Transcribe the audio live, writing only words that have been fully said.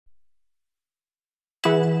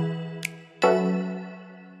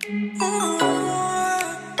Hi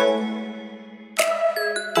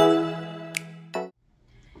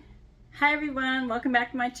everyone, welcome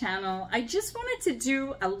back to my channel. I just wanted to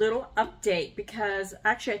do a little update because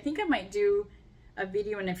actually I think I might do a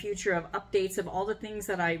video in the future of updates of all the things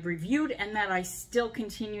that I reviewed and that I still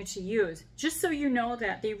continue to use. Just so you know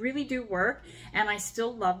that they really do work and I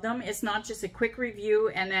still love them. It's not just a quick review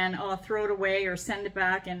and then I'll throw it away or send it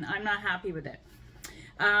back and I'm not happy with it.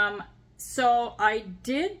 So I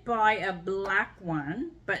did buy a black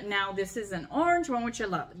one, but now this is an orange one, which I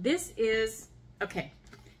love. This is, okay,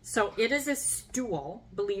 so it is a stool,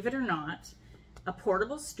 believe it or not, a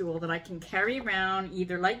portable stool that I can carry around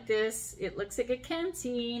either like this, it looks like a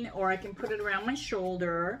canteen, or I can put it around my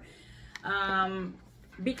shoulder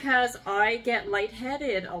because I get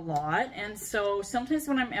lightheaded a lot. And so sometimes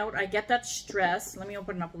when I'm out, I get that stress. Let me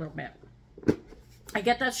open it up a little bit. I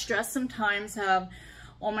get that stress sometimes of,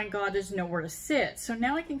 oh my God, there's nowhere to sit. So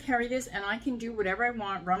now I can carry this and I can do whatever I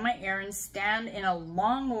want, run my errands, stand in a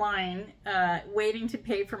long line waiting to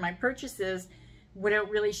pay for my purchases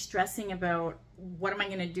without really stressing about what am I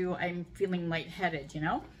gonna do? I'm feeling lightheaded, you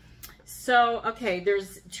know? So, okay,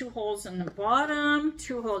 there's two holes in the bottom,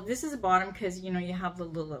 two holes. This is the bottom because, you know, you have the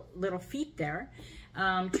little feet there.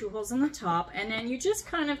 Two holes on the top, and then you just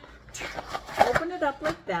kind of open it up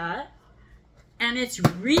like that. And it's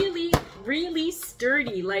really, really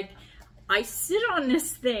sturdy. Like, I sit on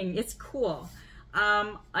this thing. It's cool.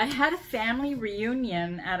 I had a family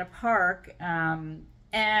reunion at a park and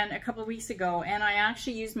a couple of weeks ago, and I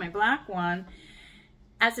actually used my black one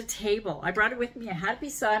as a table. I brought it with me. I had it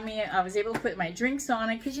beside me. I was able to put my drinks on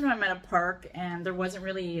it because, you know, I'm at a park and there wasn't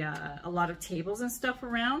really a lot of tables and stuff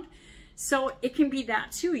around. So it can be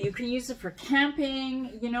that too. You can use it for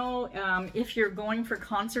camping, you know, if you're going for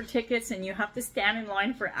concert tickets and you have to stand in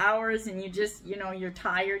line for hours and you just, you know, you're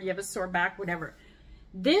tired, you have a sore back, whatever.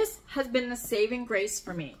 This has been the saving grace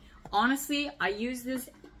for me. Honestly, I use this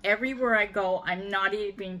everywhere I go. I'm not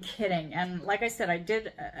even kidding. And like I said, I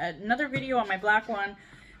did another video on my black one,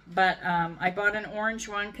 but I bought an orange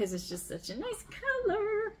one because it's just such a nice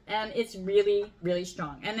color and it's really, really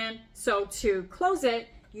strong. And then, so to close it,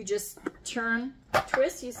 you just turn,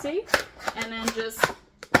 twist, you see, and then just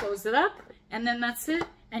close it up, and then that's it,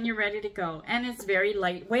 and you're ready to go. And it's very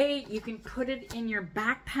lightweight. You can put it in your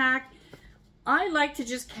backpack. I like to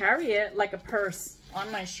just carry it like a purse on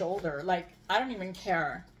my shoulder. Like, I don't even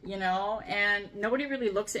care, you know, and nobody really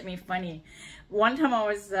looks at me funny. One time I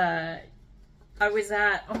was at,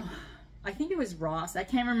 oh, I think it was Ross. I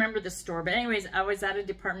can't remember the store, but anyways, I was at a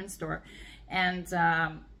department store, and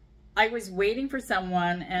I was waiting for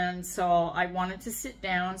someone, and so I wanted to sit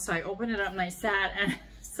down, so I opened it up and I sat, and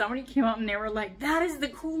somebody came up and they were like, that is the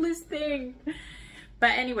coolest thing.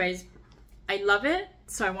 But anyways, I love it,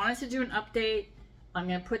 so I wanted to do an update. I'm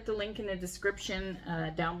going to put the link in the description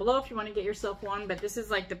down below if you want to get yourself one, but this is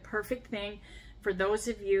like the perfect thing for those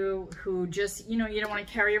of you who just, you know, you don't want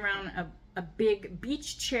to carry around a big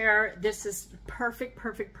beach chair. This is perfect,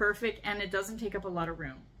 perfect, perfect, and it doesn't take up a lot of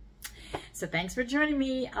room. So thanks for joining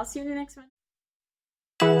me. I'll see you in the next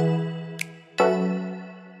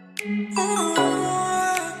one.